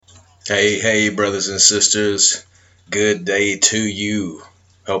Hey, brothers and sisters. Good day to you.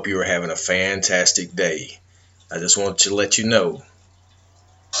 Hope you are having a fantastic day. I just want to let you know.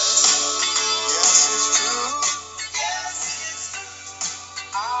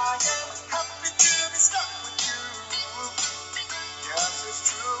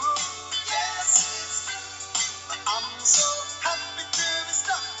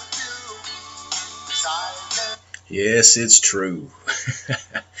 Yes, it's true.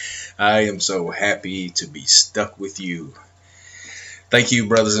 I am so happy to be stuck with you. Thank you,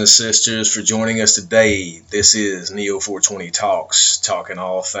 brothers and sisters, for joining us today. This is Neo 420 Talks, talking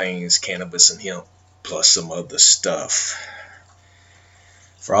all things cannabis and hemp, plus some other stuff.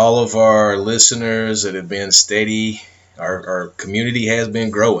 For all of our listeners that have been steady, our community has been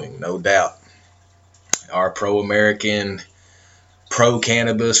growing, no doubt. Our pro-American,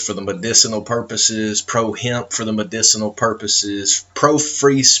 pro-cannabis for the medicinal purposes, pro-hemp for the medicinal purposes,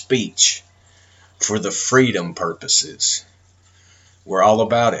 pro-free speech for the freedom purposes. We're all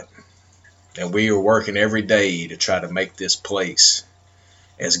about it. And we are working every day to try to make this place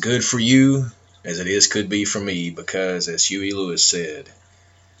as good for you as it could be for me, because as Huey Lewis said,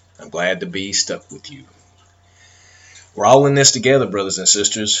 I'm glad to be stuck with you. We're all in this together, brothers and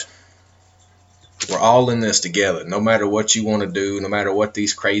sisters. We're all in this together. No matter what you want to do, no matter what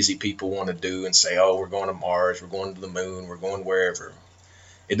these crazy people want to do and say, oh, we're going to Mars, we're going to the moon, we're going wherever.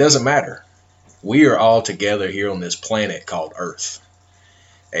 It doesn't matter. We are all together here on this planet called Earth.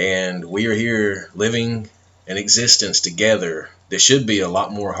 And we are here living an existence together that should be a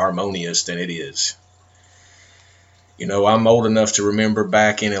lot more harmonious than it is. You know, I'm old enough to remember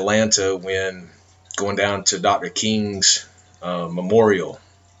back in Atlanta when going down to Dr. King's memorial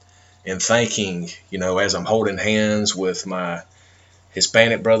and thanking, as I'm holding hands with my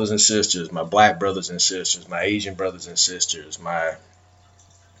Hispanic brothers and sisters, my black brothers and sisters, my Asian brothers and sisters,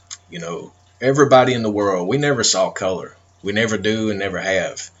 everybody in the world. We never saw color. We never do and never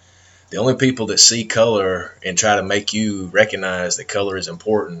have. The only people that see color and try to make you recognize that color is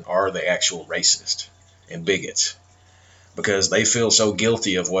important are the actual racists and bigots, because they feel so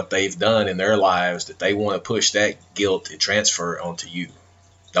guilty of what they've done in their lives that they want to push that guilt and transfer it onto you.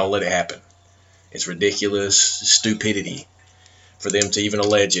 Don't let it happen. It's ridiculous stupidity for them to even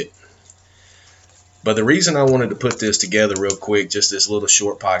allege it. But the reason I wanted to put this together real quick, just this little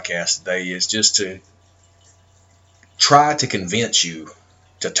short podcast today, is just to try to convince you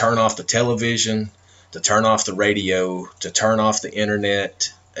to turn off the television, to turn off the radio, to turn off the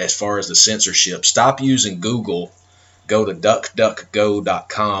internet as far as the censorship. Stop using Google. Go to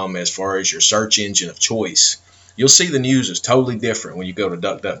duckduckgo.com as far as your search engine of choice. You'll see the news is totally different when you go to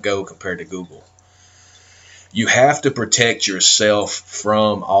DuckDuckGo compared to Google. You have to protect yourself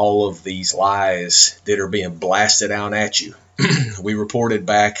from all of these lies that are being blasted out at you. We reported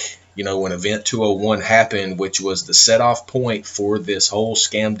back, when Event 201 happened, which was the set-off point for this whole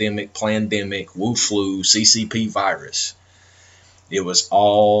scamdemic, plandemic, Wu flu, CCP virus. It was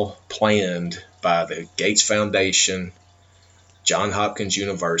all planned by the Gates Foundation, Johns Hopkins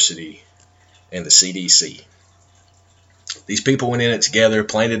University, and the CDC. These people went in it together,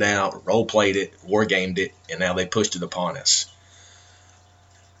 planned it out, role-played it, war-gamed it, and now they pushed it upon us.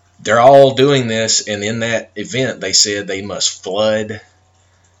 They're all doing this, and in that event, they said they must flood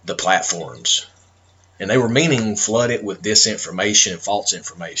the platforms. And they were meaning flood it with disinformation and false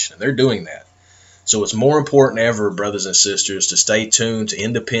information. They're doing that. So it's more important than ever, brothers and sisters, to stay tuned to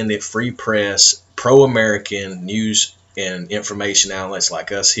independent, free press, pro-American news and information outlets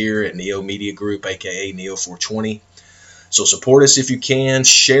like us here at Neo Media Group, aka Neo 420. So support us if you can.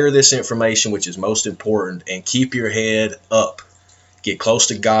 Share this information, which is most important, and keep your head up. Get close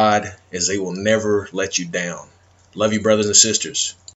to God, as they will never let you down. Love you, brothers and sisters.